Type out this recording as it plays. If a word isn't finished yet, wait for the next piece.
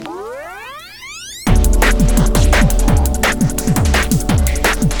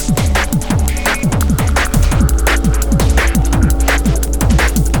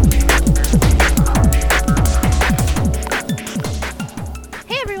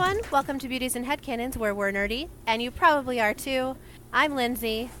everyone. Welcome to Beauties and Headcanons, where we're nerdy, and you probably are too. I'm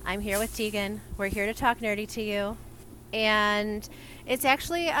Lindsay. I'm here with Tegan. We're here to talk nerdy to you. And it's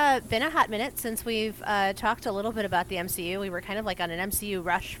actually been a hot minute since we've talked a little bit about the MCU. We were kind of like on an MCU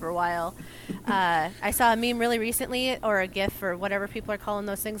rush for a while. I saw a meme really recently, or a GIF, or whatever people are calling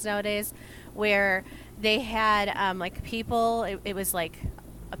those things nowadays, where they had like people. It was like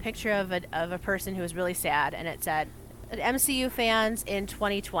a picture of a person who was really sad, and it said MCU fans in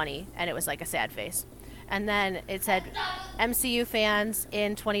 2020, and it was like a sad face. And then it said MCU fans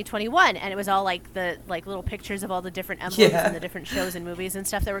in 2021, and it was all like the little pictures of all the different emblems and the different shows and movies and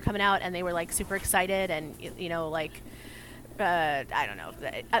stuff that were coming out, and they were like super excited, and I don't know.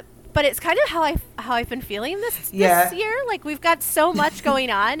 But it's kind of how I've been feeling this year. Like, we've got so much going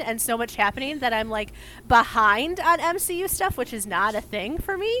on and so much happening that I'm like behind on MCU stuff, which is not a thing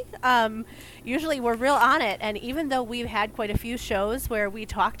for me. Usually we're real on it, and even though we've had quite a few shows where we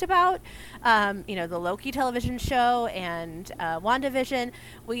talked about, the Loki television show and WandaVision,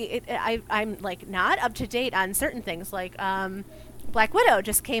 I'm like not up to date on certain things. Like Black Widow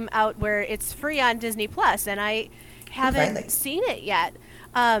just came out where it's free on Disney Plus, and I haven't seen it yet.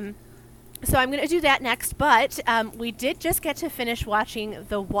 So I'm going to do that next, but we did just get to finish watching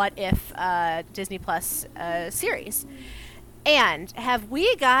the What If Disney Plus series. And have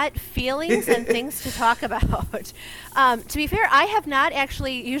we got feelings and things to talk about? To be fair, I have not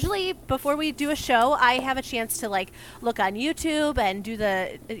actually. Usually, before we do a show, I have a chance to like look on YouTube and do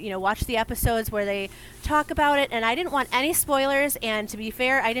watch the episodes where they talk about it. And I didn't want any spoilers. And to be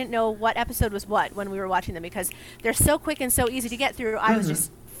fair, I didn't know what episode was what when we were watching them because they're so quick and so easy to get through. I was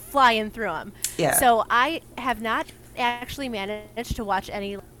just flying through them. Yeah. So I have not actually managed to watch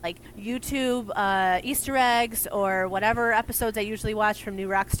any like YouTube Easter eggs or whatever episodes I usually watch from New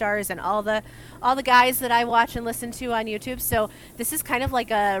Rockstars and all the guys that I watch and listen to on YouTube. So this is kind of like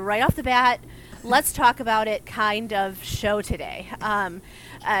a right off the bat, let's talk about it kind of show today.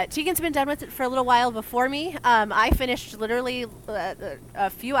 Tegan's been done with it for a little while before me. I finished literally a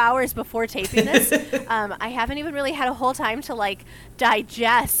few hours before taping this. I haven't even really had a whole time to like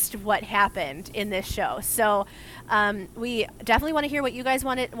digest what happened in this show. So we definitely want to hear what you guys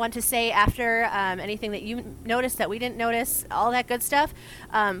want to say after, anything that you noticed that we didn't notice, all that good stuff.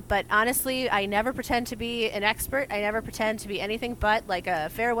 But honestly, I never pretend to be an expert. I never pretend to be anything but like a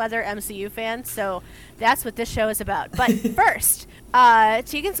fair weather MCU fan. So that's what this show is about. But first,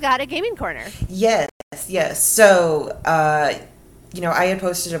 Tegan's got a gaming corner. Yes. So, I had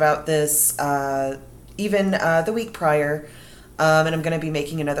posted about this even the week prior, and I'm going to be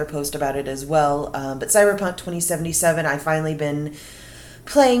making another post about it as well. But Cyberpunk 2077, I've finally been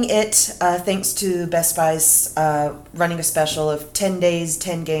playing it thanks to Best Buy's running a special of 10 days,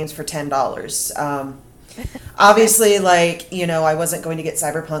 10 games for $10. Obviously, I wasn't going to get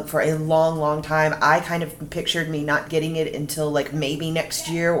Cyberpunk for a long, long time. I kind of pictured me not getting it until like maybe next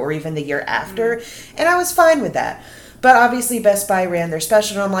year or even the year after, and I was fine with that. But obviously Best Buy ran their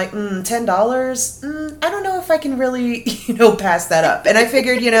special, and I'm like, $10? I don't know if I can really, pass that up. And I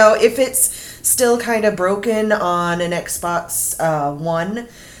figured, if it's still kind of broken on an Xbox One,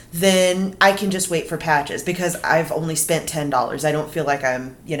 then I can just wait for patches because I've only spent $10. I don't feel like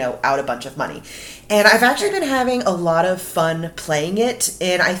I'm, out a bunch of money. And I've actually been having a lot of fun playing it,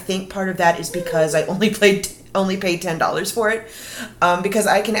 and I think part of that is because I only paid $10 for it, because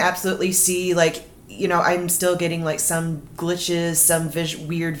I can absolutely see, I'm still getting, some glitches, some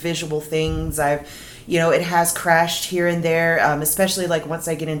weird visual things. It has crashed here and there, especially, once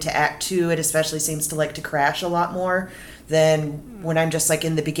I get into Act 2, it especially seems to like to crash a lot more than when I'm just,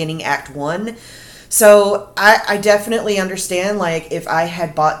 in the beginning Act 1. So I definitely understand, if I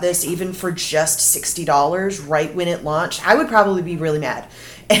had bought this even for just $60 right when it launched, I would probably be really mad.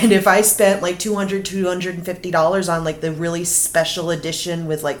 And if I spent $250 on the really special edition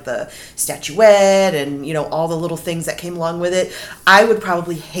with the statuette and, all the little things that came along with it, I would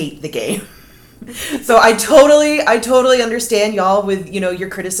probably hate the game. So I totally understand y'all with, your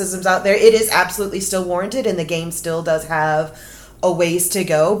criticisms out there. It is absolutely still warranted, and the game still does have a ways to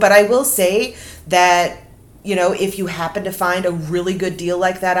go. But I will say that, if you happen to find a really good deal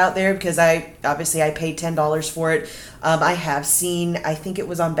like that out there, because I paid $10 for it. I have seen, I think it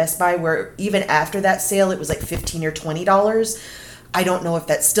was on Best Buy, where even after that sale, it was $15 or $20. I don't know if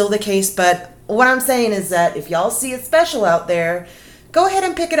that's still the case, but what I'm saying is that if y'all see a special out there, go ahead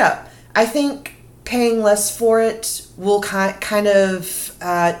and pick it up. I think paying less for it will kind of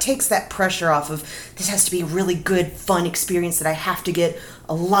takes that pressure off of, this has to be a really good, fun experience that I have to get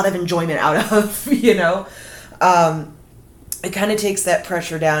a lot of enjoyment out of, It kind of takes that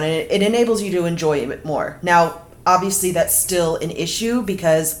pressure down, and it enables you to enjoy it more. Now, obviously that's still an issue,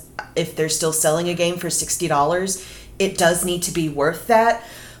 because if they're still selling a game for $60, it does need to be worth that.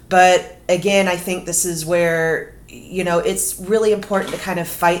 But again, I think this is where, you know, it's really important to kind of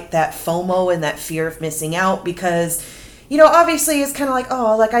fight that FOMO and that fear of missing out, because, you know, obviously it's kind of like,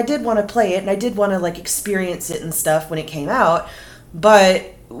 oh, like I did want to play it and I did want to like experience it and stuff when it came out,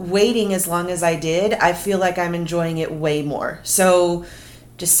 but waiting as long as I did, I feel like I'm enjoying it way more. So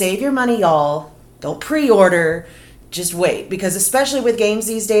just save your money, y'all. Don't pre-order. Just wait, because especially with games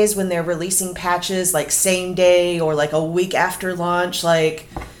these days, when they're releasing patches like same day or like a week after launch, like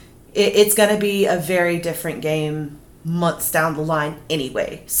it's going to be a very different game months down the line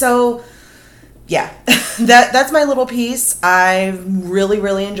anyway. So yeah, that's my little piece. I'm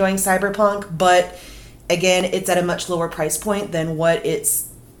really enjoying Cyberpunk, but again, it's at a much lower price point than what it's,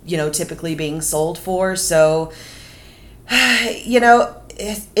 you know, typically being sold for. So, you know,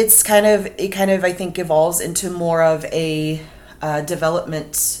 it kind of I think evolves into more of a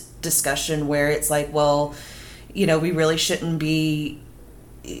development discussion, where it's like, well, you know, we really shouldn't be,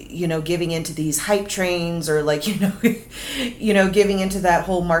 you know, giving into these hype trains, or like, you know, giving into that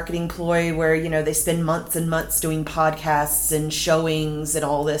whole marketing ploy where, you know, they spend months and months doing podcasts and showings and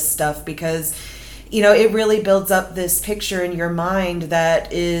all this stuff, because, you know, it really builds up this picture in your mind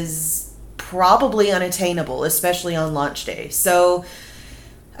that is probably unattainable, especially on launch day. So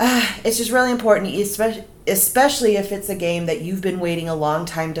it's just really important, especially if it's a game that you've been waiting a long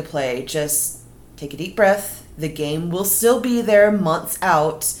time to play. Just take a deep breath. The game will still be there months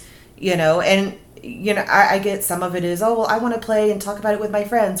out, you know, and, you know, I get some of it is, oh, well, I want to play and talk about it with my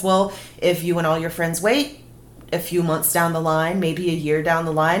friends. Well, if you and all your friends wait a few months down the line, maybe a year down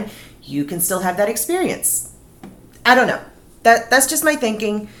the line, you can still have that experience. I don't know. That's just my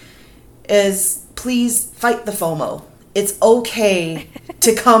thinking, is please fight the FOMO. It's okay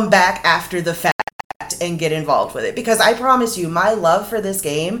to come back after the fact and get involved with it, because I promise you, my love for this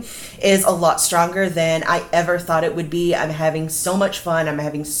game is a lot stronger than I ever thought it would be. I'm having so much fun. I'm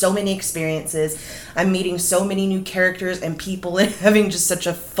having so many experiences. I'm meeting so many new characters and people and having just such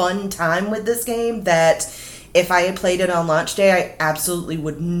a fun time with this game that if I had played it on launch day, I absolutely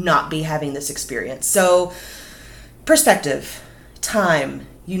would not be having this experience. So, perspective, time.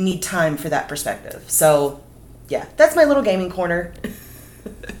 You need time for that perspective. So, yeah, that's my little gaming corner.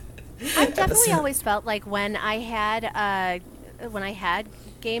 I've definitely always felt like when I had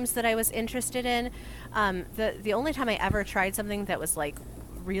games that I was interested in, the only time I ever tried something that was like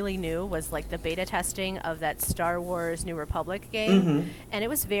really new was like the beta testing of that Star Wars New Republic game, Mm-hmm. and it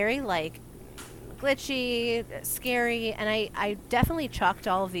was very like glitchy, scary, and I definitely chalked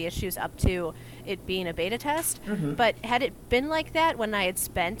all of the issues up to it being a beta test. Mm-hmm. But had it been like that when I had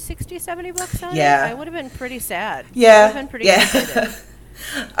spent $60-$70 on Yeah. it, I would have been pretty sad. I Yeah. would have been pretty frustrated.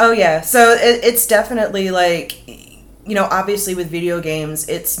 Oh, yeah. So it's definitely like, you know, obviously with video games,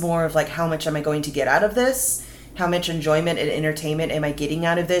 it's more of like, how much am I going to get out of this? How much enjoyment and entertainment am I getting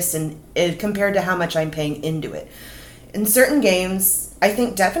out of this? And compared to how much I'm paying into it. In certain games, I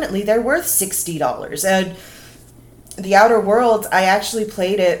think definitely they're worth $60. And The Outer Worlds, I actually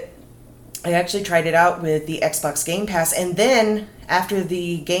played it. I actually tried it out with the Xbox Game Pass. And then after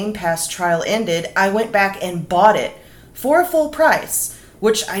the Game Pass trial ended, I went back and bought it for a full price,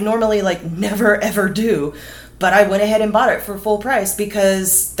 which I normally like never ever do. But I went ahead and bought it for full price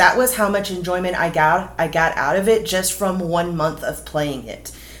because that was how much enjoyment I got out of it just from 1 month of playing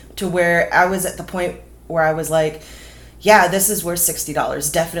it, to where I was at the point where I was like, yeah, this is worth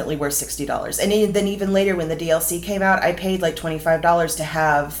 $60, definitely worth $60. And then even later when the DLC came out, I paid like $25 to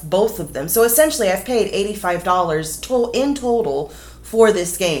have both of them. So essentially I've paid $85 in total for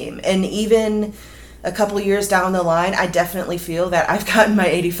this game. And even a couple years down the line, I definitely feel that I've gotten my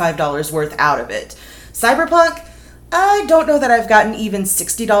 $85 worth out of it. Cyberpunk, I don't know that I've gotten even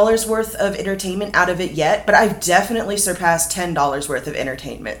 $60 worth of entertainment out of it yet, but I've definitely surpassed $10 worth of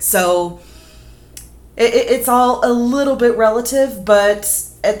entertainment. So it's all a little bit relative, but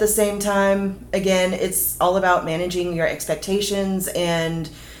at the same time, again, it's all about managing your expectations, and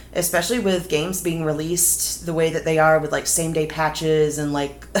especially with games being released the way that they are, with like same day patches and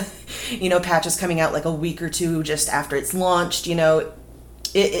like, you know, patches coming out like a week or two just after it's launched. You know,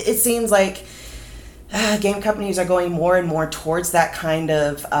 it seems like game companies are going more and more towards that kind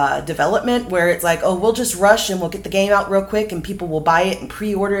of development, where it's like, oh, we'll just rush and we'll get the game out real quick and people will buy it and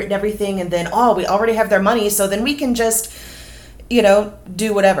pre-order it and everything, and then, oh, we already have their money, so then we can just, you know,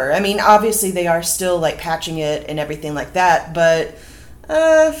 do whatever. I mean, obviously they are still like patching it and everything like that, but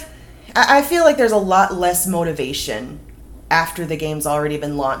I feel like there's a lot less motivation after the game's already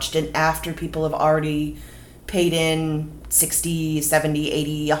been launched and after people have already paid in $60,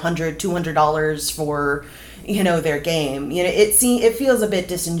 $70, $80, $100, $200 for their game. It feels a bit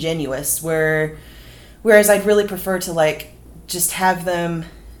disingenuous, whereas I'd really prefer to like just have them,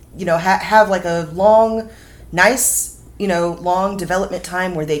 have like a long, nice, long development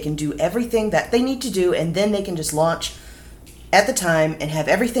time where they can do everything that they need to do, and then they can just launch at the time and have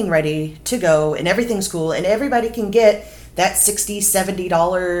everything ready to go and everything's cool and everybody can get that $60,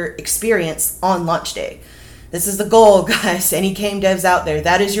 $70 experience on launch day. This is the goal, guys. Any game devs out there,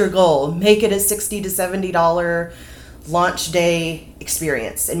 that is your goal. Make it a $60 to $70 launch day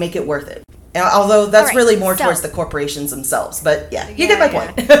experience and make it worth it. Although that's really more towards the corporations themselves. But yeah, you get my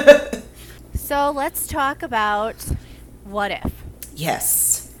point. So let's talk about What If.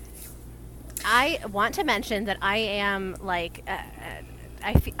 Yes. I want to mention that I am like,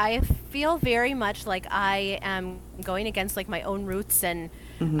 I feel very much like I am going against like my own roots and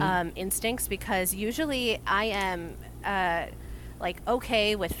instincts, because usually I am like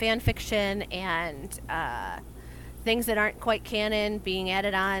okay with fan fiction and things that aren't quite canon being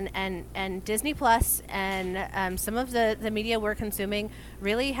added on, and Disney Plus and some of the media we're consuming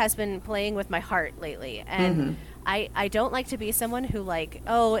really has been playing with my heart lately, and I don't like to be someone who like,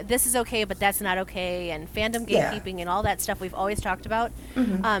 oh, this is okay, but that's not okay, and fandom gatekeeping and all that stuff we've always talked about.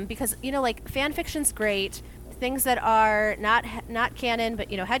 Because, like, fan fiction's great. Things that are not canon, but,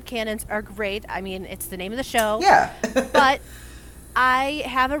 headcanons are great. I mean, it's the name of the show. Yeah. But I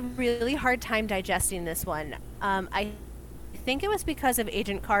have a really hard time digesting this one. I think it was because of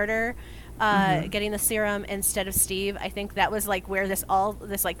Agent Carter getting the serum instead of Steve. I think that was, like, where this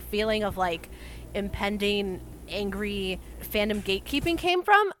like, feeling of, like, impending angry fandom gatekeeping came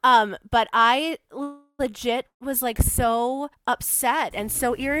from, but I legit was like so upset and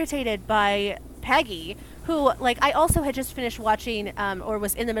so irritated by Peggy, who, like, I also had just finished watching or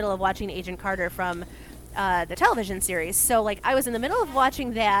was in the middle of watching Agent Carter from the television series, so like I was in the middle of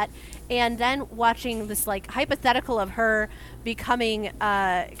watching that and then watching this like hypothetical of her becoming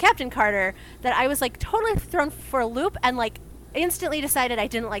Captain Carter, that I was like totally thrown for a loop and like instantly decided I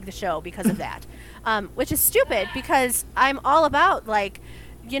didn't like the show because of that. Which is stupid, because I'm all about, like,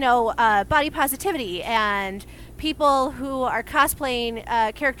 body positivity and people who are cosplaying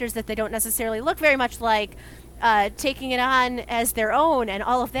characters that they don't necessarily look very much like, taking it on as their own and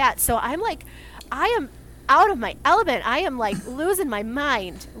all of that. So I'm like, I am out of my element. I am, like, losing my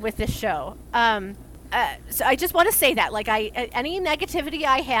mind with this show. So I just want to say that, like, any negativity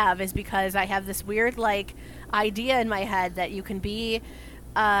I have is because I have this weird, like, idea in my head that you can be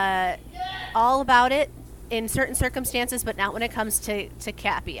all about it in certain circumstances, but not when it comes to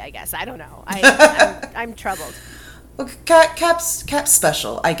Cappy, I guess. I don't know. I'm troubled. Well, Cap's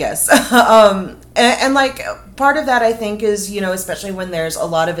special, I guess. And like part of that, I think, is, especially when there's a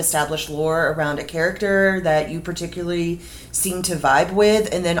lot of established lore around a character that you particularly seem to vibe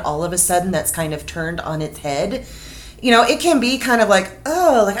with, and then all of a sudden that's kind of turned on its head. It can be kind of like,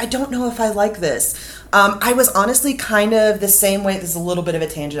 oh, like, I don't know if I like this. I was honestly kind of the same way. This is a little bit of a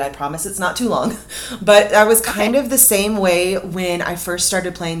tangent, I promise it's not too long. But I was kind of the same way when I first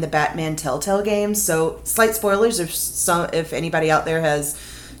started playing the Batman Telltale games. So, slight spoilers if anybody out there has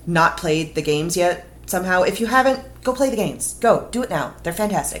not played the games yet somehow. If you haven't, go play the games. Go. Do it now. They're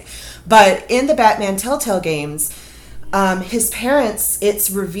fantastic. But in the Batman Telltale games, his parents, it's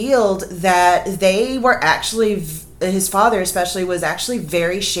revealed that they were actually... his father especially was actually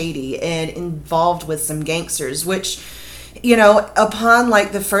very shady and involved with some gangsters, which, upon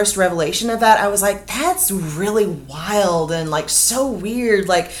like the first revelation of that, I was like, that's really wild and like so weird.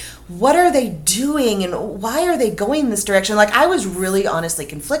 Like, what are they doing and why are they going this direction? Like, I was really honestly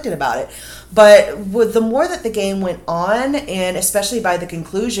conflicted about it. But with the more that the game went on, and especially by the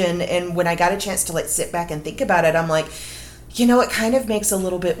conclusion, and when I got a chance to like sit back and think about it, I'm like, it kind of makes a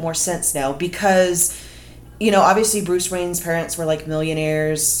little bit more sense now, because obviously Bruce Wayne's parents were like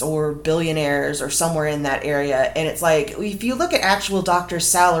millionaires or billionaires or somewhere in that area. And it's like, if you look at actual doctors'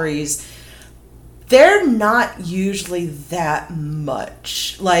 salaries, they're not usually that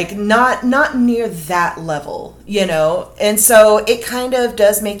much. Like, not near that level, And so it kind of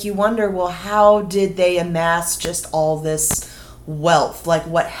does make you wonder, well, how did they amass just all this wealth? Like,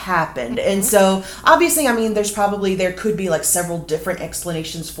 what happened? And so obviously, I mean, there could be like several different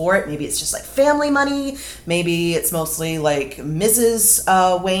explanations for it. Maybe it's just like family money, maybe it's mostly like Mrs.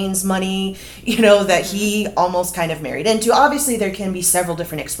 Wayne's money, that he almost kind of married into. Obviously there can be several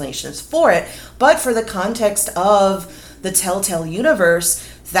different explanations for it, but for the context of the Telltale universe,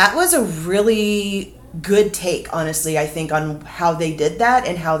 that was a really good take, honestly, I think, on how they did that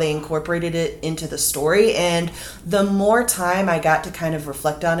and how they incorporated it into the story. And the more time I got to kind of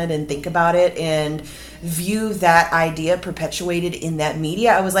reflect on it and think about it and view that idea perpetuated in that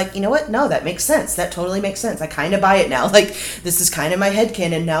media, I was like, you know what? No, that makes sense. That totally makes sense. I kind of buy it now. Like, this is kind of my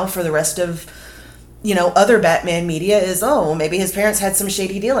headcanon now for the rest of, you know, other Batman media is, oh, well, maybe his parents had some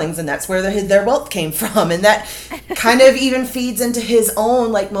shady dealings and that's where their wealth came from. And that kind of even feeds into his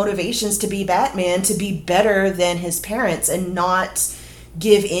own, like, motivations to be Batman, to be better than his parents and not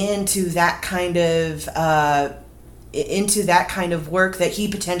give in to that kind of, work that he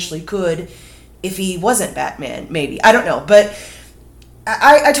potentially could if he wasn't Batman, maybe. I don't know. But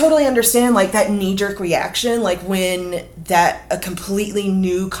I totally understand, like, that knee-jerk reaction, like, when a completely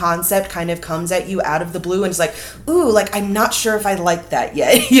new concept kind of comes at you out of the blue and it's like, ooh, like, I'm not sure if I like that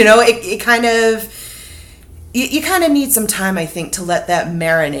yet. You know, it kind of, you kind of need some time, I think, to let that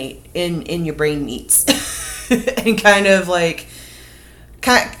marinate in your brain meats and kind of, like,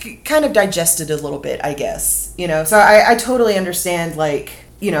 kind of digest it a little bit, I guess, you know? So I totally understand, like,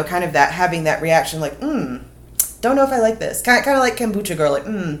 you know, kind of that, having that reaction, like, don't know if I like this. Kind of like Kombucha Girl, like,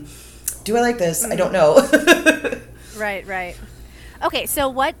 do I like this? I don't know. Right. Okay, so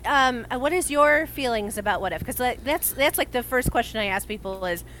what is your feelings about What If? Because that's like the first question I ask people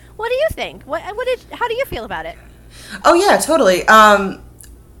is, what do you think? How do you feel about it? Oh yeah, totally.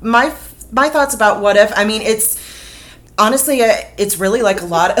 My thoughts about What If, I mean, it's honestly, it's really like a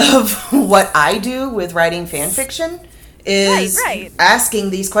lot of what I do with writing fan fiction. Is right.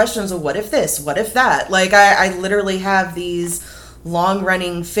 asking these questions of what if this, what if that. Like, I literally have these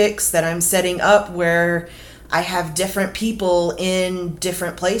long-running fics that I'm setting up where I have different people in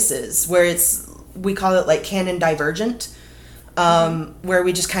different places, where we call it like canon divergent, where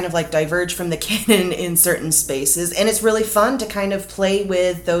we just kind of like diverge from the canon in certain spaces. And it's really fun to kind of play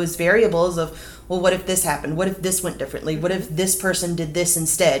with those variables of, well, what if this happened? What if this went differently? What if this person did this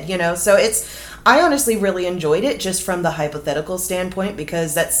instead? You know, so I honestly really enjoyed it just from the hypothetical standpoint,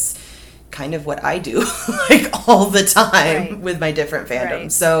 because that's kind of what I do like all the time with my different fandoms.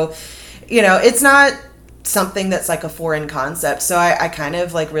 Right. So, you know, it's not something that's like a foreign concept. So I kind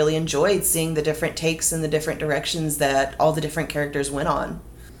of like really enjoyed seeing the different takes and the different directions that all the different characters went on.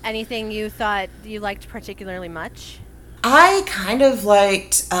 Anything you thought you liked particularly much? I kind of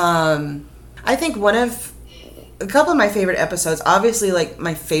liked, I think a couple of my favorite episodes, obviously, like,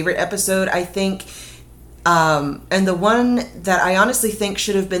 my favorite episode, I think, and the one that I honestly think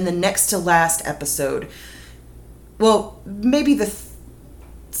should have been the next to last episode, well, maybe the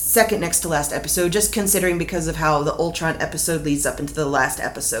second next to last episode, just considering because of how the Ultron episode leads up into the last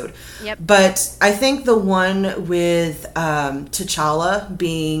episode. Yep. But I think the one with T'Challa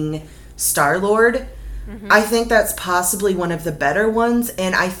being Star-Lord, I think that's possibly one of the better ones,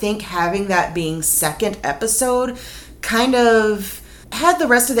 and I think having that being second episode kind of had the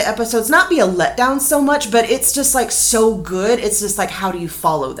rest of the episodes not be a letdown so much, but it's just like so good. It's just like, how do you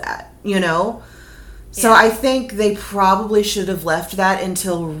follow that, you know? Yeah. So I think they probably should have left that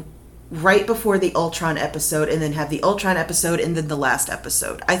until right before the Ultron episode, and then have the Ultron episode and then the last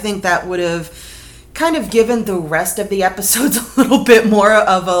episode. I think that would have kind of given the rest of the episodes a little bit more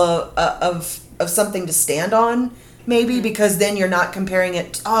of something to stand on, maybe, because then you're not comparing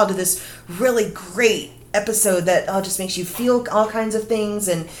it to this really great episode that just makes you feel all kinds of things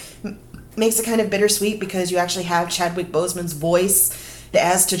and makes it kind of bittersweet because you actually have Chadwick Boseman's voice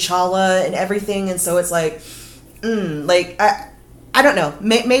as T'Challa and everything, and so it's like, like, I don't know,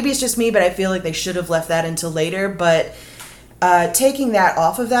 maybe it's just me, but I feel like they should have left that until later. But taking that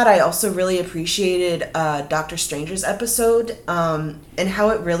off of that, I also really appreciated Doctor Strange's episode, and how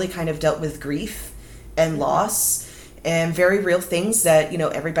it really kind of dealt with grief and loss and very real things that, you know,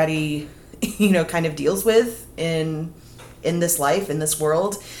 everybody, you know, kind of deals with in this life, in this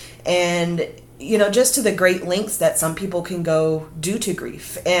world. And, you know, just to the great lengths that some people can go due to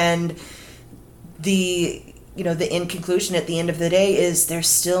grief. And the end conclusion at the end of the day is there's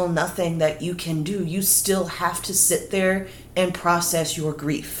still nothing that you can do. You still have to sit there and process your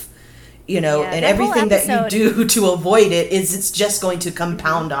grief, you know, and everything that you do to avoid it's just going to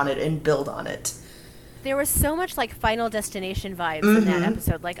compound on it and build on it. There was so much like Final Destination vibes in that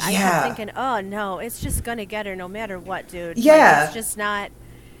episode. Like, I kept thinking, oh no, it's just gonna get her no matter what, dude. Yeah. Like,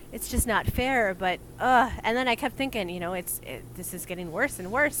 it's just not fair, but and then I kept thinking, you know, this is getting worse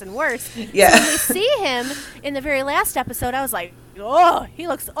and worse and worse. Yeah. So when we see him in the very last episode, I was like, oh, he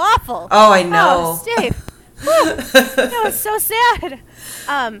looks awful. Oh, I know. Oh, Steve. That was so sad.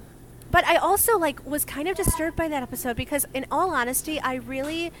 But I also was kind of disturbed by that episode because, in all honesty, I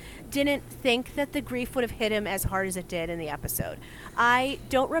really didn't think that the grief would have hit him as hard as it did in the episode. I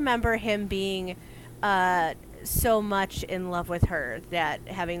don't remember him being so much in love with her that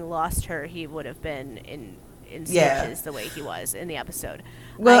having lost her, he would have been in stitches the way he was in the episode.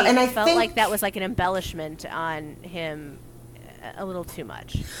 Well, I felt think, like that was like an embellishment on him a little too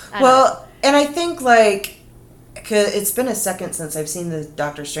much. And I think, like, 'cause it's been a second since I've seen the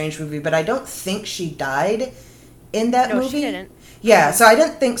Doctor Strange movie, but I don't think she died in that movie. No, she didn't. Yeah, so I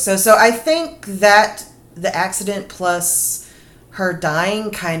didn't think so. So I think that the accident plus her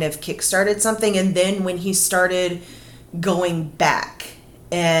dying kind of kickstarted something, and then when he started going back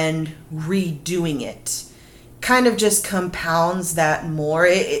and redoing it, kind of just compounds that more.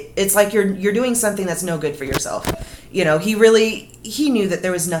 It's like you're doing something that's no good for yourself. You know, he knew that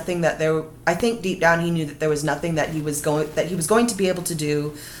there was nothing I think deep down he knew that there was nothing that he was going to be able to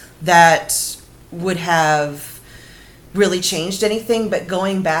do that would have really changed anything, but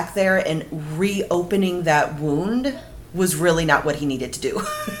going back there and reopening that wound was really not what he needed to do.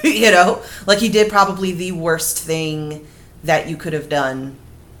 You know, like, he did probably the worst thing that you could have done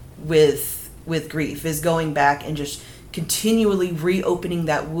with grief, is going back and just continually reopening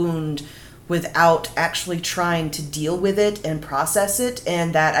that wound without actually trying to deal with it and process it.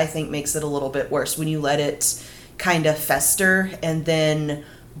 And that, I think, makes it a little bit worse when you let it kind of fester and then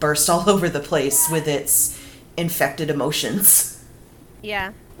burst all over the place with its infected emotions.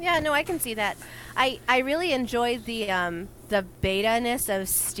 Yeah, no, I can see that. I really enjoyed the beta-ness of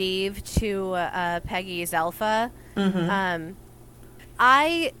Steve to Peggy's alpha. Mm-hmm.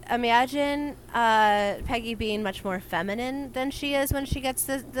 I imagine Peggy being much more feminine than she is when she gets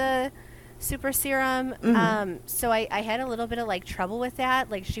the super serum. Mm-hmm. So I had a little bit of like trouble with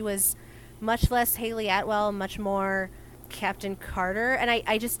that. Like, she was much less Haley Atwell, much more Captain Carter, and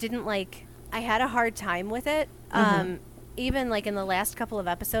I just didn't like. I had a hard time with it. Mm-hmm. Even like in the last couple of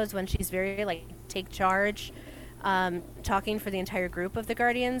episodes when she's very like take charge, talking for the entire group of the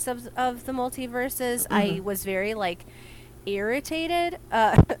Guardians of the Multiverses, Mm-hmm. I was very like irritated.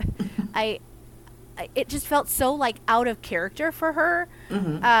 It just felt so like out of character for her.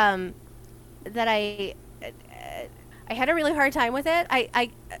 Mm-hmm. That I had a really hard time with it.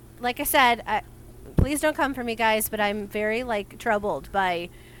 I like I said, please don't come for me, guys, but I'm very like troubled by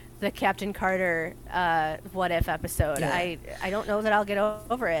the Captain Carter What If episode. Yeah. I don't know that I'll get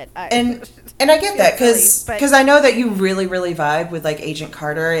over it. And I get that because I know that you really, really vibe with like Agent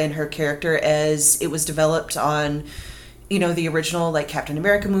Carter and her character as it was developed on, you know, the original like Captain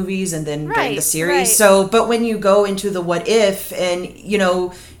America movies and then during the series. Right. So, but when you go into the What If and, you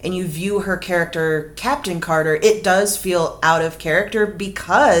know, and you view her character Captain Carter, it does feel out of character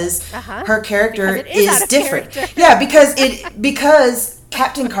because her character is different. Yeah, because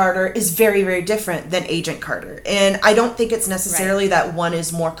Captain Carter is very, very different than Agent Carter. And I don't think it's necessarily that one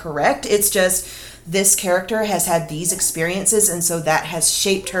is more correct. It's just this character has had these experiences, and so that has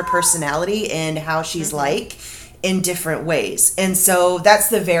shaped her personality and how she's like in different ways. And so that's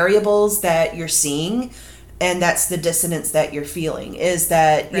the variables that you're seeing, and that's the dissonance that you're feeling, is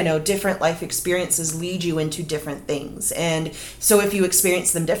that, you know, different life experiences lead you into different things. And so if you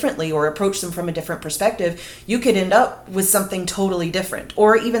experience them differently or approach them from a different perspective, you could end up with something totally different,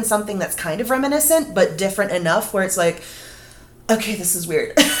 or even something that's kind of reminiscent, but different enough where it's like, okay, this is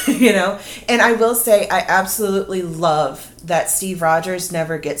weird, you know? And I will say, I absolutely love that Steve Rogers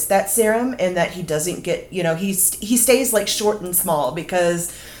never gets that serum, and that he doesn't get, you know, he stays like short and small,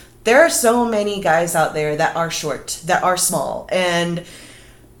 because there are so many guys out there that are short, that are small, and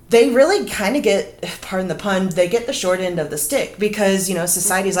they really kind of get, pardon the pun, they get the short end of the stick, because, you know,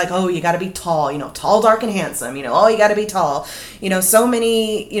 society's like, oh, you got to be tall, you know, tall, dark, and handsome, you know, oh, you got to be tall. You know, so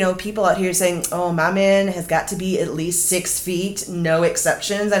many, you know, people out here saying, oh, my man has got to be at least 6 feet, no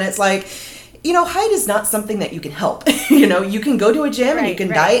exceptions. And it's like, you know, height is not something that you can help. You know, you can go to a gym and you can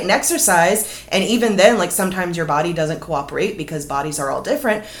diet and exercise, and even then, like, sometimes your body doesn't cooperate because bodies are all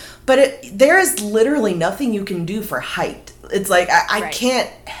different. But there is literally nothing you can do for height. It's like, I can't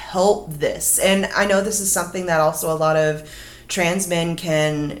help this. And I know this is something that also a lot of trans men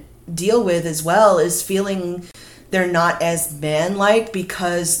can deal with as well, is feeling they're not as man-like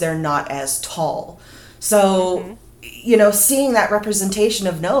because they're not as tall. So, you know, seeing that representation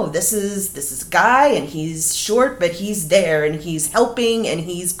of, no, this is a guy, and he's short, but he's there, and he's helping, and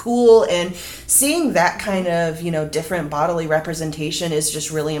he's cool, and seeing that kind of, you know, different bodily representation is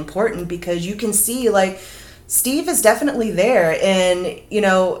just really important, because you can see, like, Steve is definitely there, and, you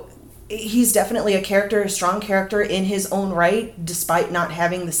know, he's definitely a strong character in his own right, despite not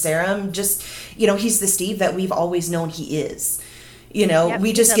having the serum. Just, you know, he's the Steve that we've always known he is. You know,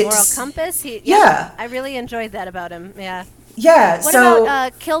 we just get moral compass. I really enjoyed that about him. Yeah. Yeah. What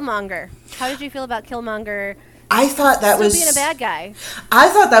about Killmonger? How did you feel about Killmonger I thought that was being a bad guy. I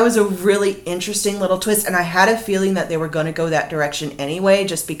thought that was a really interesting little twist, and I had a feeling that they were going to go that direction anyway,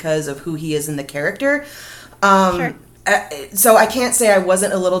 just because of who he is in the character. Sure. So I can't say I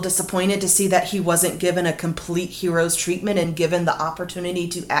wasn't a little disappointed to see that he wasn't given a complete hero's treatment and given the opportunity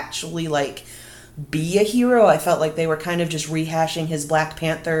to actually, like, be a hero. I felt like they were kind of just rehashing his Black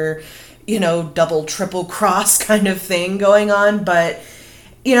Panther, double, triple cross kind of thing going on. But,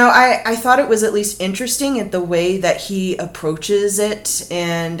 I thought it was at least interesting at the way that he approaches it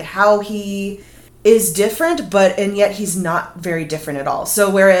and how he is different, and yet he's not very different at all. So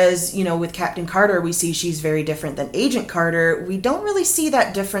whereas, with Captain Carter, we see she's very different than Agent Carter, we don't really see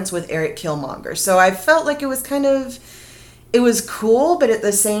that difference with Eric Killmonger. So I felt like it was cool, but at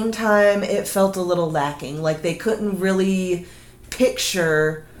the same time, it felt a little lacking. Like they couldn't really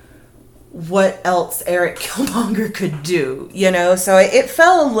picture what else Eric Killmonger could do, So it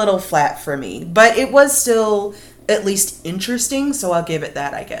fell a little flat for me, but it was still at least interesting, so I'll give it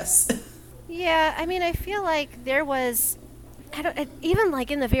that, I guess. Yeah, I mean, I feel like there was, even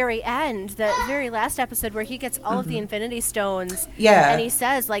like in the very end, the very last episode where he gets all of the Infinity Stones, yeah, and he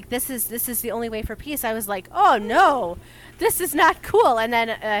says like, "This is the only way for peace." I was like, "Oh no, this is not cool." And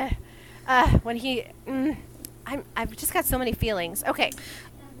then when he, I've just got so many feelings. Okay,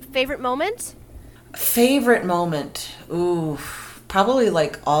 favorite moment? Ooh, probably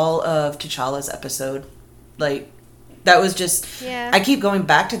like all of T'Challa's episode, like. That was just, I keep going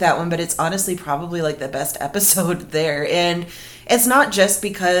back to that one, but it's honestly probably like the best episode there. And it's not just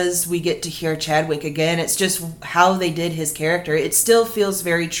because we get to hear Chadwick again, it's just how they did his character. It still feels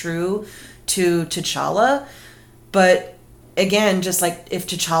very true to T'Challa, but again, just like if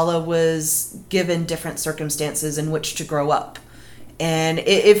T'Challa was given different circumstances in which to grow up. And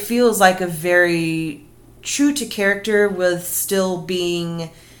it feels like a very true to character with still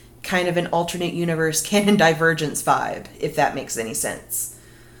being kind of an alternate universe canon divergence vibe, if that makes any sense.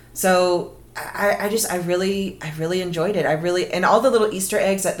 So I really enjoyed it. And all the little Easter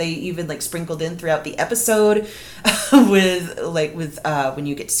eggs that they even like sprinkled in throughout the episode with when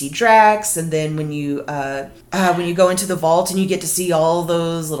you get to see Drax, and then when you go into the vault and you get to see all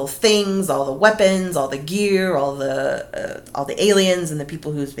those little things, all the weapons, all the gear, all the aliens and the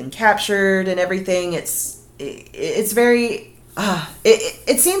people who's been captured and everything. It's very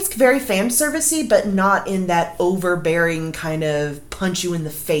it seems very fan servicey, but not in that overbearing kind of punch you in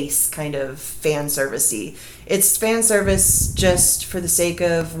the face kind of fan servicey. It's fan service just for the sake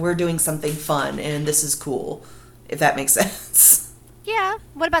of we're doing something fun and this is cool, if that makes sense. Yeah.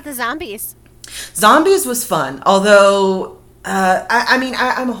 What about the zombies? Zombies was fun, although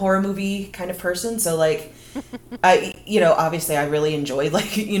I'm a horror movie kind of person, so like obviously I really enjoyed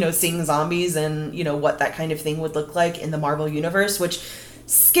seeing zombies and what that kind of thing would look like in the Marvel universe, which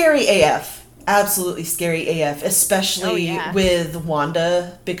scary AF, absolutely scary AF, especially with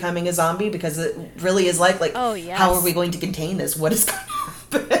Wanda becoming a zombie, because it really is like how are we going to contain this? What is going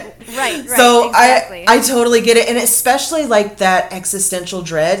to happen? Right. So exactly. I totally get it, and especially like that existential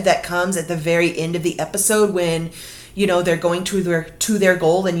dread that comes at the very end of the episode when they're going to their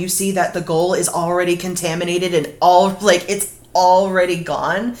goal, and you see that the goal is already contaminated and it's already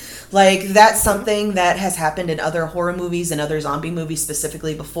gone. Like, that's something that has happened in other horror movies and other zombie movies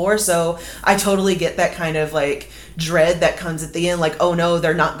specifically before. So I totally get that kind of like dread that comes at the end, like, oh no,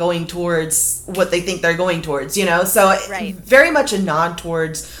 they're not going towards what they think they're going towards, So very much a nod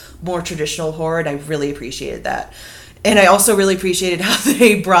towards more traditional horror, and I really appreciated that. And I also really appreciated how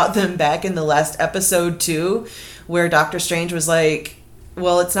they brought them back in the last episode too, where Doctor Strange was like,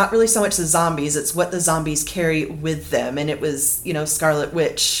 well, it's not really so much the zombies, it's what the zombies carry with them. And it was, Scarlet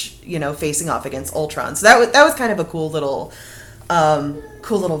Witch, facing off against Ultron. So that was kind of a cool little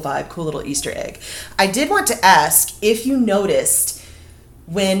vibe, cool little Easter egg. I did want to ask if you noticed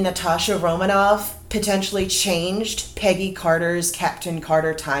when Natasha Romanoff potentially changed Peggy Carter's Captain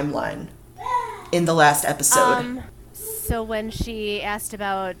Carter timeline in the last episode. So when she asked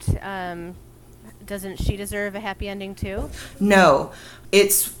about, doesn't she deserve a happy ending too? No,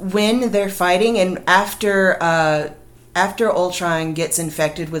 it's when they're fighting, and after Ultron gets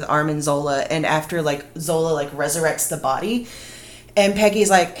infected with Arnim Zola, and after Zola resurrects the body, and Peggy's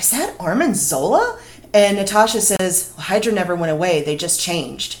like, "Is that Arnim Zola?" And Natasha says, "Hydra never went away; they just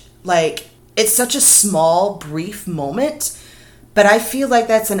changed." Like, it's such a small, brief moment. But I feel like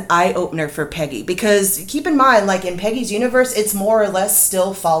that's an eye-opener for Peggy, because keep in mind, like in Peggy's universe, it's more or less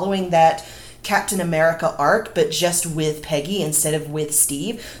still following that Captain America arc, but just with Peggy instead of with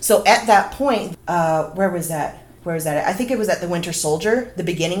Steve. So at that point, where was that? I think it was at the Winter Soldier, the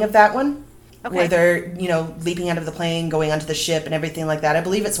beginning of that one, where they're, leaping out of the plane, going onto the ship and everything like that. I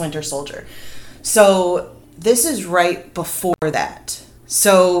believe it's Winter Soldier. So this is right before that.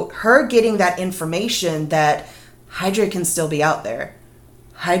 So her getting that information that Hydra can still be out there.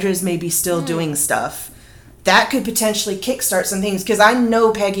 Hydra's maybe still doing stuff. That could potentially kickstart some things, because I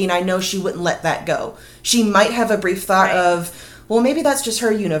know Peggy and I know she wouldn't let that go. She might have a brief thought of, well, maybe that's just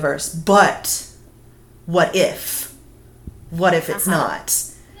her universe, but what if? What if it's not?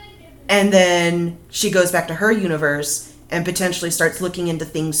 And then she goes back to her universe and potentially starts looking into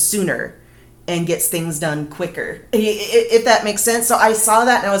things sooner and gets things done quicker. If that makes sense. So I saw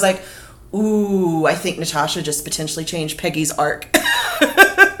that and I was like, ooh, I think Natasha just potentially changed Peggy's arc.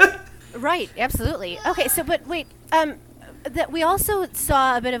 Right, absolutely. Okay, so but wait, that we also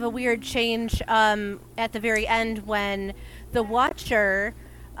saw a bit of a weird change at the very end when the Watcher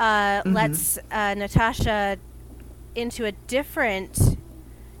lets Natasha into a different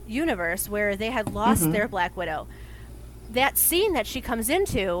universe where they had lost their Black Widow. That scene that she comes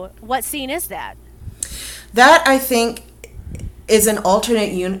into, what scene is that? That, I think, is an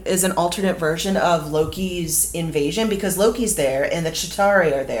alternate version of Loki's invasion, because Loki's there and the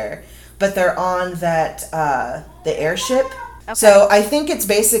Chitauri are there, but they're on that the airship. Okay. So I think it's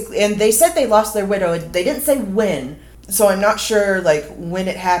basically, and they said they lost their widow. They didn't say when, so I'm not sure like when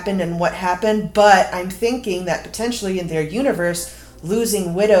it happened and what happened. But I'm thinking that potentially in their universe,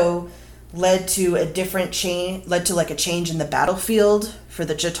 losing Widow led to a change in the battlefield for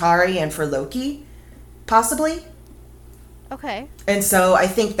the Chitauri and for Loki, possibly. Okay. And so I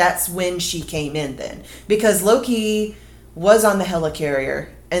think that's when she came in then, because Loki was on the helicarrier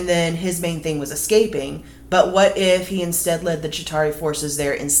and then his main thing was escaping. But what if he instead led the Chitauri forces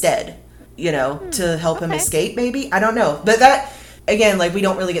there instead, to help him escape maybe? I don't know. But that, again, like we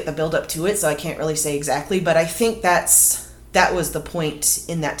don't really get the build up to it, so I can't really say exactly, but I think that was the point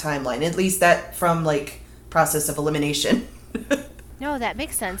in that timeline, at least that from like process of elimination. No, that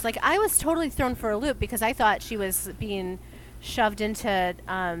makes sense. Like I was totally thrown for a loop because I thought she was being shoved into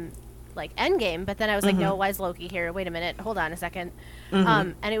like Endgame, but then I was like, no, why is Loki here? Wait a minute, hold on a second.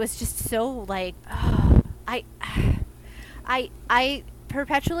 And it was just so like, I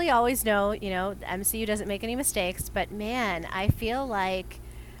perpetually always know, the MCU doesn't make any mistakes, but man, I feel like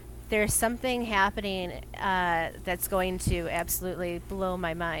there's something happening that's going to absolutely blow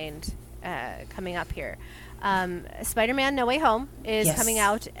my mind coming up here. Spider-Man No Way Home is coming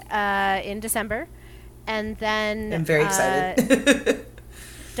out in December. And then I'm very excited.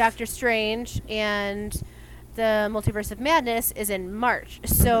 Doctor Strange and the Multiverse of Madness is in March.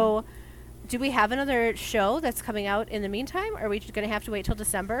 So do we have another show that's coming out in the meantime? Or are we going to have to wait till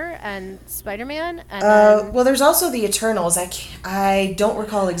December and Spider-Man? And well, there's also the Eternals. I don't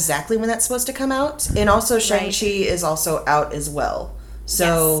recall exactly when that's supposed to come out. And also Shang-Chi is also out as well.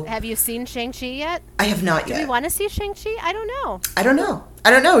 So yes. Have you seen Shang-Chi yet? I have not yet. Do we want to see Shang-Chi? I don't know. I don't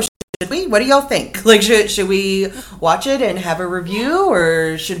know. Should we? What do y'all think? Like, should we watch it and have a review,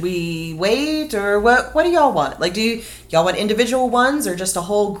 or should we wait, or what do y'all want? Like, do y'all want individual ones, or just a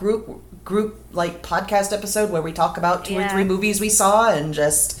whole group like podcast episode where we talk about 2 or 3 movies we saw and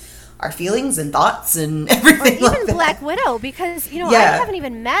just our feelings and thoughts and everything, or even Black Widow, because I haven't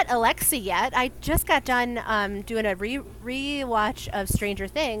even met Alexi yet. I just got done doing a rewatch of Stranger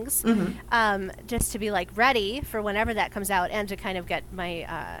Things, just to be like ready for whenever that comes out, and to kind of get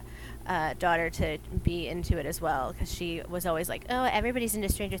my daughter to be into it as well, because she was always like, oh, everybody's into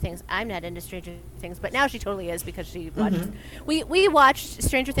Stranger Things, I'm not into Stranger Things, but now she totally is, because she watched we watched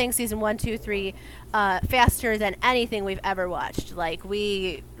Stranger Things season 1, 2, 3 faster than anything we've ever watched. Like,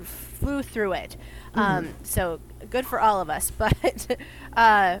 we flew through it. So good for all of us. But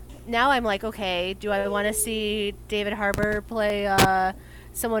now I'm like, okay, do I want to see David Harbour play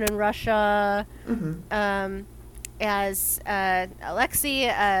someone in Russia as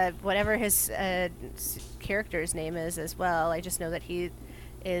Alexei, whatever his character's name is as well. I just know that he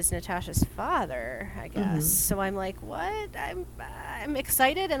is Natasha's father, I guess. So I'm like, what? I'm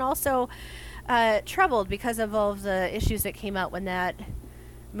excited and also troubled because of all of the issues that came out when that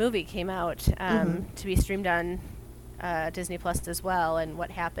movie came out to be streamed on Disney Plus as well, and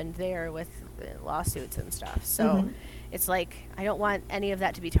what happened there with lawsuits and stuff. So it's like, I don't want any of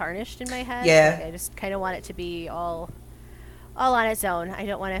that to be tarnished in my head. Like, I just kind of want it to be all on its own. I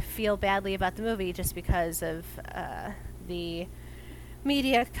don't want to feel badly about the movie just because of the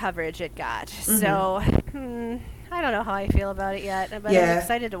media coverage it got. So I don't know how I feel about it yet, but I'm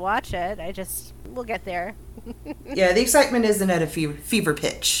excited to watch it. We'll get there. The excitement isn't at a fever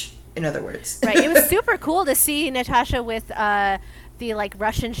pitch, in other words. Right. It was super cool to see Natasha with the like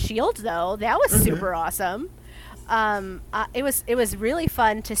Russian shield, though. That was super awesome. It was really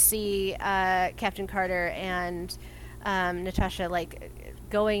fun to see Captain Carter and Natasha like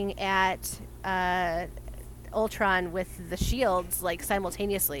going at Ultron with the shields like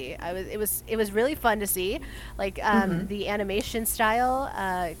simultaneously. It was really fun to see, like the animation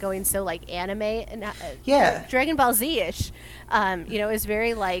style going so like anime and Dragon Ball Z-ish. It was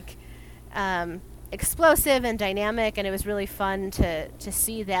very like explosive and dynamic, and it was really fun to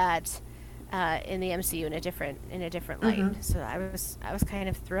see that in the MCU in a different light. So I was kind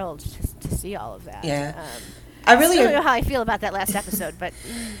of thrilled to see all of that. Yeah. I really don't know how I feel about that last episode, but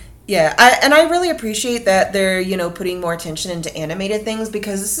yeah, I really appreciate that they're, putting more attention into animated things,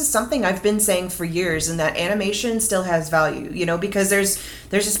 because this is something I've been saying for years, and that animation still has value, because there's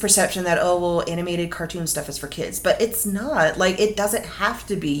this perception that, oh, well, animated cartoon stuff is for kids, but it's not. Like, it doesn't have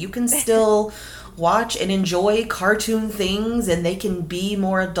to be. You can still watch and enjoy cartoon things, and they can be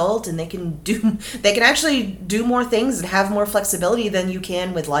more adult, and they can actually do more things and have more flexibility than you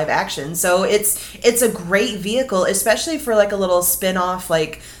can with live action. So it's a great vehicle, especially for like a little spin-off,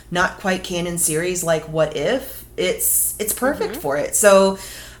 like not quite canon series like What If. It's perfect for it. So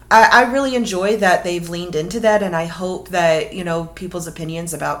I really enjoy that they've leaned into that, and I hope that, people's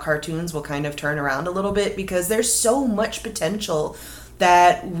opinions about cartoons will kind of turn around a little bit, because there's so much potential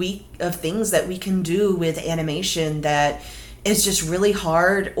of things that we can do with animation that is just really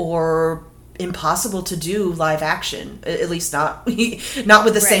hard or impossible to do live action, at least not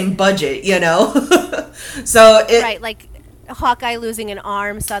with the same budget, So like Hawkeye losing an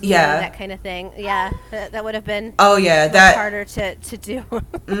arm suddenly, that kind of thing. Yeah, that would have been that harder to do.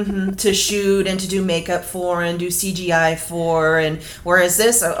 To shoot and to do makeup for and do CGI for, and whereas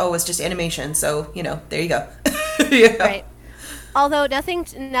this, it's just animation. So there you go. Right. Although nothing.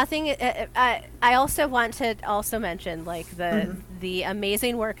 I also want to mention like the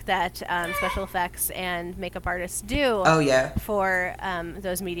amazing work that special effects and makeup artists do. For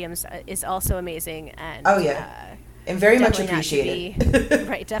those mediums is also amazing, and and very much appreciated.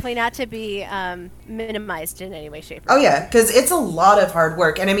 Right, definitely not to be minimized in any way, shape, or form. Because it's a lot of hard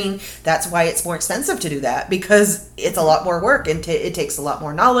work, and I mean that's why it's more expensive to do that, because it's a lot more work, and it takes a lot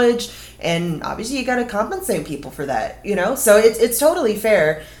more knowledge, and obviously you got to compensate people for that, So it's totally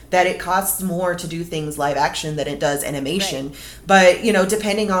fair that it costs more to do things live action than it does animation. Right. But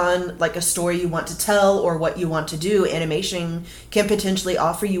depending on like a story you want to tell or what you want to do, animation can potentially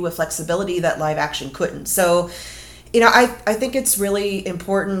offer you a flexibility that live action couldn't. So I think it's really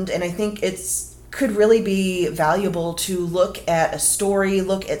important, and I think could really be valuable to look at a story,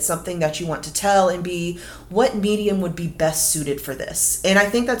 look at something that you want to tell, and be what medium would be best suited for this. And I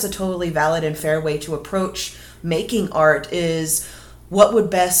think that's a totally valid and fair way to approach making art, is what would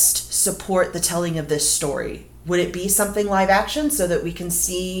best support the telling of this story. Would it be something live action so that we can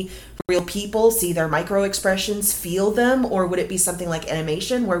see real people, see their micro expressions, feel them? Or would it be something like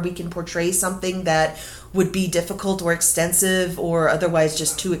animation where we can portray something that would be difficult or extensive or otherwise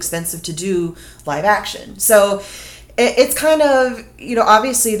just too expensive to do live action? So it's kind of,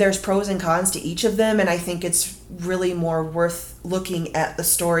 obviously there's pros and cons to each of them, and I think it's really more worth looking at the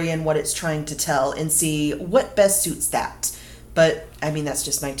story and what it's trying to tell and see what best suits that. But I mean, that's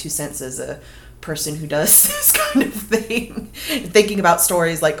just my 2 cents as a person who does this kind of thing, thinking about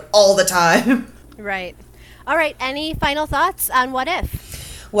stories like all the time. Right. All right. Any final thoughts on What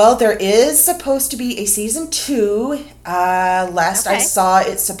If? Well, there is supposed to be a season 2. Last I saw,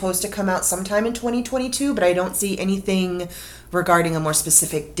 it's supposed to come out sometime in 2022, but I don't see anything regarding a more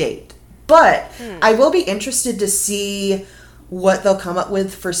specific date. But I will be interested to see what they'll come up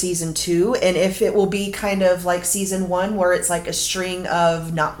with for season 2, and if it will be kind of like season 1, where it's like a string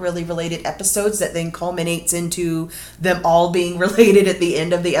of not really related episodes that then culminates into them all being related at the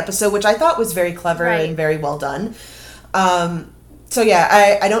end of the episode, which I thought was very clever and very well done. So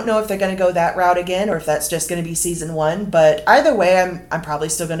yeah, I don't know if they're going to go that route again, or if that's just going to be season 1, but either way, I'm probably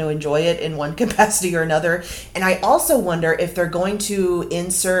still going to enjoy it in one capacity or another. And I also wonder if they're going to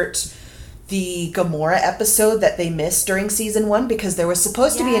insert the Gamora episode that they missed during season 1, because there was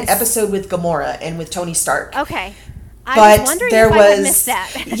supposed to be an episode with Gamora and with Tony Stark. Okay. I was wondering if I had missed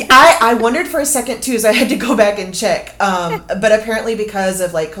that. I wondered for a second too, so I had to go back and check. But apparently because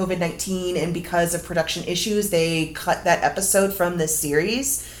of like COVID-19 and because of production issues, they cut that episode from this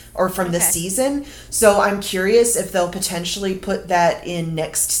series or from this season. So I'm curious if they'll potentially put that in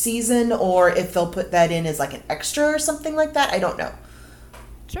next season, or if they'll put that in as like an extra or something like that. I don't know.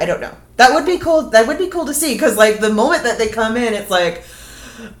 Sure. I don't know. That would be cool. That would be cool to see, because like the moment that they come in, it's like,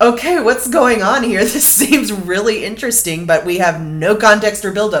 okay, what's going on here? This seems really interesting, but we have no context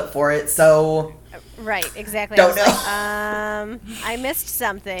or build up for it. So right, exactly. Don't know. Like, I missed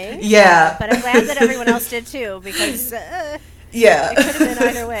something. Yeah, but I'm glad that everyone else did too, because yeah, it could have been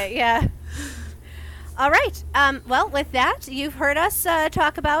either way. Yeah. All right. Well, with that, you've heard us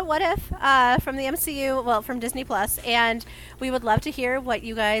talk about What If from the MCU, well, from Disney Plus, and we would love to hear what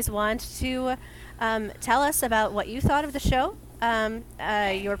you guys want to tell us about what you thought of the show,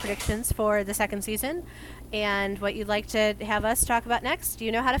 your predictions for the second season, and what you'd like to have us talk about next.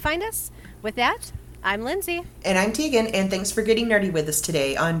 You know how to find us. With that, I'm Lindsay. And I'm Tegan, and thanks for getting nerdy with us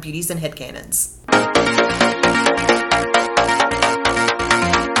today on Beauties and Headcanons.